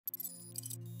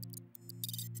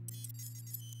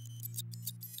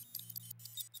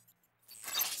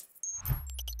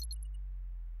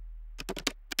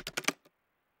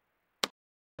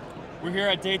We're here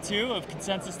at day 2 of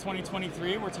Consensus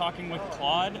 2023. We're talking with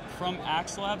Claude from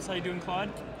AxLabs. How you doing, Claude?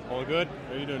 All good.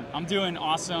 How are you doing? I'm doing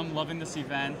awesome. Loving this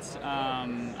event.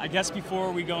 I guess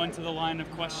before we go into the line of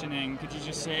questioning, could you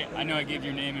just say, I know I gave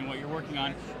your name and what you're working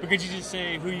on, but could you just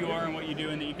say who you are and what you do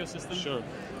in the ecosystem? Sure.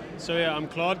 So yeah, I'm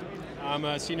Claude. I'm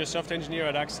a senior software engineer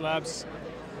at AxLabs.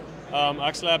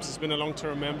 AxLabs has been a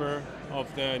long-term member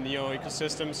of the NEO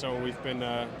ecosystem, so we've been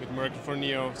working for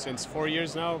NEO since 4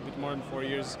 years now, a bit more than 4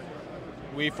 years.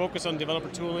 We focus on developer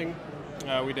tooling.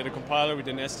 We did a compiler, we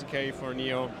did an SDK for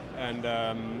NEO,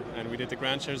 and we did the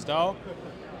Grandshare DAO.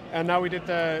 And now we did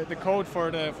the code for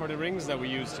the rings that we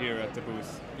used here at the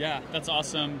booth. Yeah, that's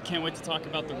awesome. Can't wait to talk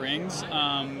about the rings.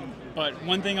 But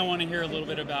one thing I want to hear a little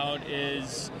bit about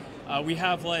is we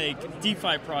have like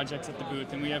DeFi projects at the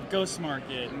booth, and we have Ghost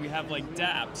Market, and we have like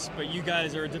dApps, but you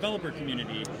guys are a developer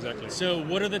community. Exactly. So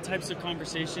what are the types of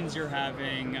conversations you're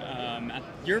having at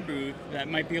your booth that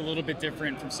might be a little bit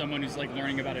different from someone who's like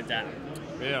learning about a dApp?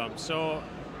 Yeah, so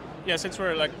yeah, since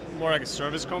we're like more like a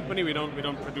service company, we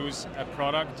don't produce a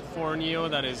product for NEO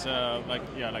that is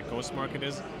like Ghost Market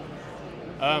is.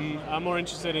 I'm more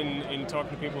interested in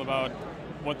talking to people about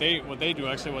what they do,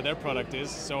 actually what their product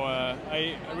is. So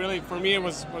I really, for me, it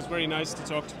was very nice to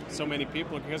talk to so many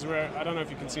people, because I don't know if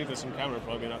you can see this on camera,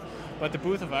 probably not, but the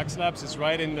booth of AxLabs is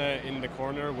right in the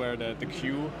corner where the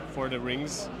queue for the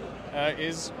rings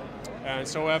is.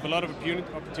 So I have a lot of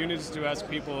opportunities to ask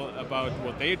people about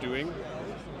what they're doing,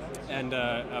 and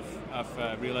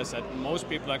I've realized that most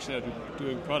people actually are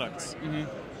doing products. Mm-hmm.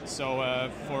 So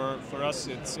for us,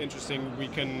 it's interesting. We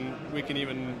can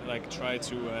even like try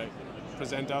to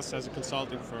present us as a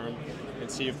consulting firm and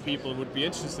see if people would be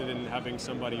interested in having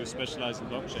somebody who specializes in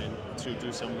blockchain to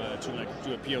do some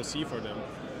do a POC for them,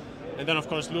 and then of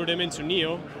course lure them into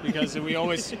NEO, because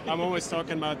I'm always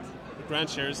talking about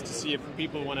Grandshares to see if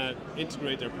people want to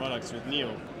integrate their products with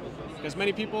NEO, because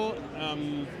many people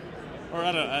or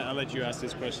I'll let you ask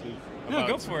this question. No,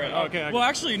 go for it. Okay. Well,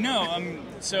 actually, no.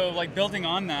 So, like, building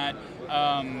on that,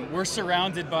 we're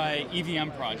surrounded by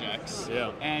EVM projects.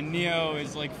 Yeah. And NEO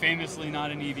is, like, famously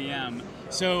not an EVM.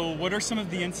 So, what are some of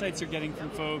the insights you're getting from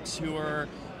folks who are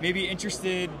maybe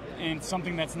interested in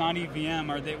something that's not EVM?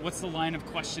 What's the line of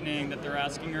questioning that they're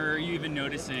asking, or are you even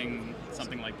noticing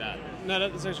something like that? No,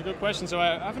 that's actually a good question. So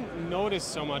I haven't noticed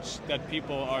so much that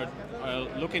people are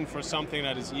looking for something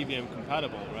that is EVM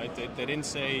compatible, right? They didn't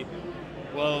say,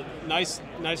 well, nice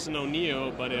to know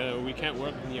NEO, but we can't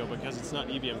work with NEO because it's not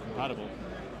EVM compatible.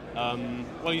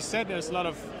 Well, you said there's a lot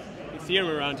of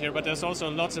Ethereum around here, but there's also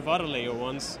lots of other layer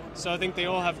ones. So I think they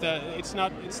all have the. It's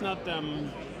not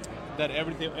that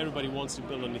everybody wants to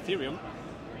build on Ethereum.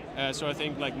 So I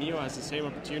think like NEO has the same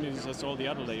opportunities as all the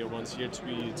other layer ones here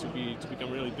to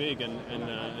become really big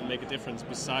and make a difference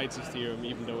besides Ethereum,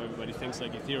 even though everybody thinks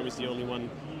like Ethereum is the only one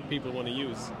people want to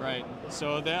use. Right.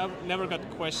 So they have never got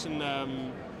the question,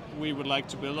 we would like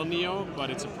to build on NEO, but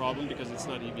it's a problem because it's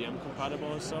not EVM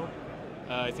compatible or so.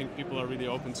 I think people are really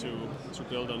open to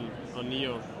build on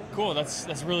NEO. Cool,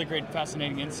 that's really great,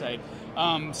 fascinating insight.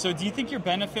 So do you think you're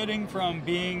benefiting from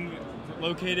being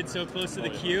located so close to the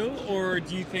queue, or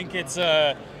do you think it's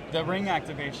the ring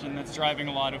activation that's driving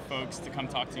a lot of folks to come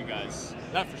talk to you guys?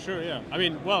 That for sure, yeah. I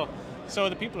mean, well, so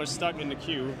the people are stuck in the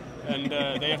queue, and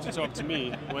they have to talk to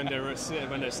me when they're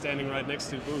standing right next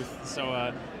to the booth.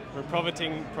 So we're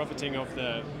profiting of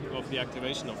the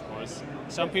activation, of course.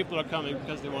 Some people are coming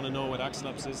because they want to know what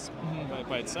AxLabs is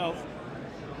by itself.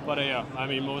 But yeah, I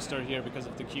mean, most are here because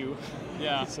of the queue.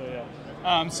 Yeah. So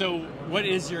yeah. So what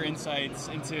is your insights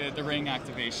into the ring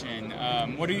activation?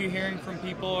 What are you hearing from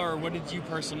people, or what did you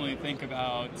personally think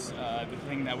about the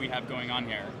thing that we have going on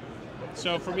here?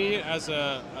 So for me, as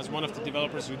one of the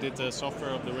developers who did the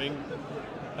software of the ring,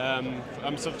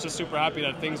 I'm just super happy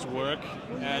that things work,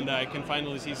 and I can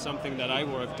finally see something that I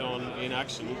worked on in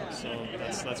action. So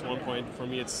that's one point for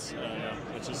me. It's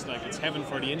just like it's heaven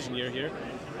for the engineer here.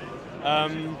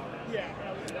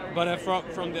 But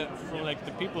from like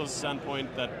the people's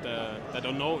standpoint that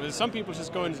don't know, some people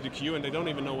just go into the queue and they don't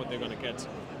even know what they're going to get.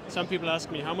 Some people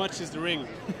ask me, how much is the ring?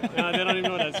 They don't even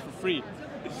know that it's for free.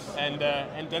 And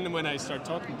then when I start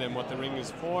talking to them what the ring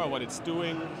is for, what it's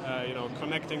doing,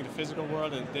 connecting the physical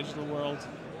world and the digital world,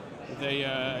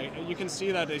 you can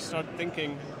see that they start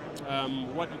thinking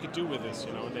what you could do with this.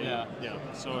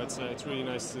 So it's really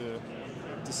nice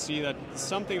to see that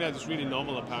something that is really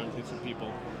novel apparently to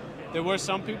people. There were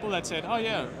some people that said, oh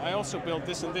yeah, I also built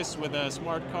this and this with a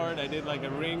smart card, I did like a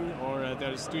ring, or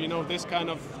do you know this kind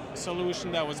of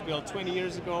solution that was built 20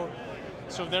 years ago?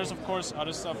 So there's of course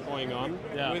other stuff going on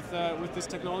with this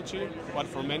technology, but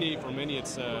for many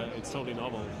it's totally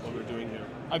novel what we're doing here.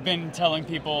 I've been telling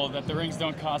people that the rings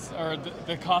don't cost, or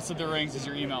the cost of the rings is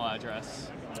your email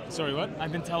address. Sorry, what?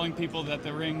 I've been telling people that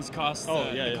the rings cost,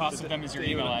 the cost of them is your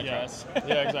email address.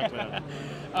 Yeah, exactly.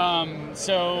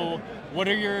 So what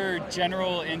are your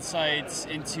general insights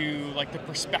into like the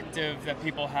perspective that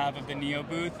people have of the NEO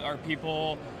booth? Are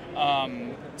people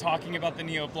talking about the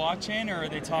NEO blockchain, or are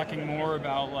they talking more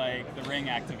about like the ring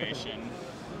activation?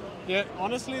 Yeah,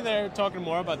 honestly, they're talking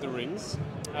more about the rings.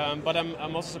 But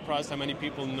I'm also surprised how many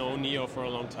people know NEO for a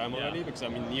long time already, because I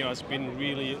mean NEO has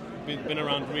been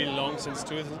around really long, since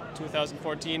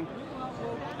 2014,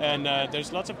 and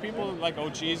there's lots of people like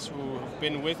OGs who have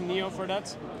been with NEO for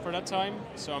that time.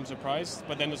 So I'm surprised.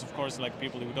 But then there's of course like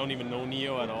people who don't even know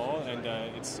NEO at all, and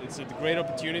it's a great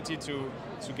opportunity to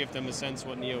give them a sense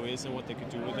what NEO is and what they could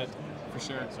do with it. For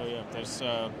sure. So yeah,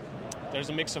 there's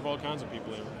a mix of all kinds of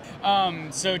people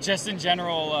here. So just in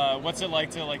general, what's it like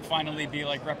to like finally be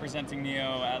like representing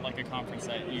NEO at like a conference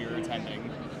that you're attending?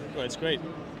 Well, it's great.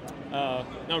 No,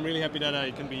 I'm really happy that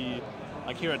I can be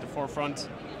like here at the forefront,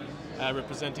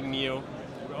 representing NEO,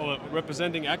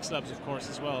 representing AxLabs of course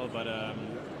as well. But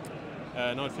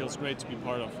no, it feels great to be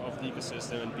part of the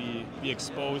ecosystem and be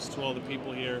exposed to all the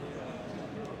people here.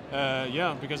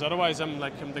 Yeah, because otherwise I'm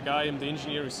the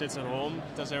engineer who sits at home,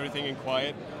 does everything in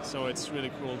quiet. So it's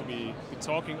really cool to be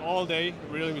talking all day,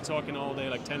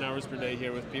 like 10 hours per day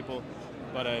here with people.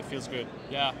 But it feels good.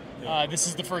 Yeah. This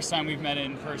is the first time we've met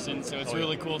in person, so it's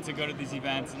really cool to go to these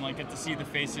events and like get to see the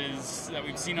faces that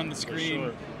we've seen on the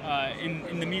screen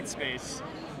in the meet space.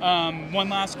 One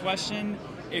last question.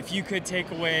 If you could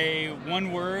take away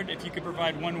one word, if you could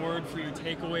provide one word for your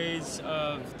takeaways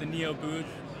of the NEO booth,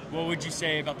 what would you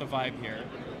say about the vibe here?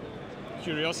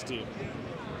 Curiosity.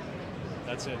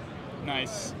 That's it.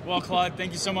 Nice. Well, Claude,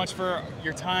 thank you so much for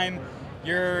your time.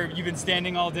 You've been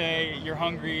standing all day, you're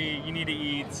hungry, you need to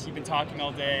eat, you've been talking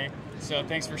all day. So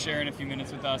thanks for sharing a few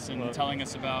minutes with us and telling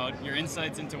us about your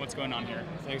insights into what's going on here.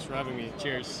 Thanks for having me.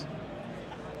 Cheers.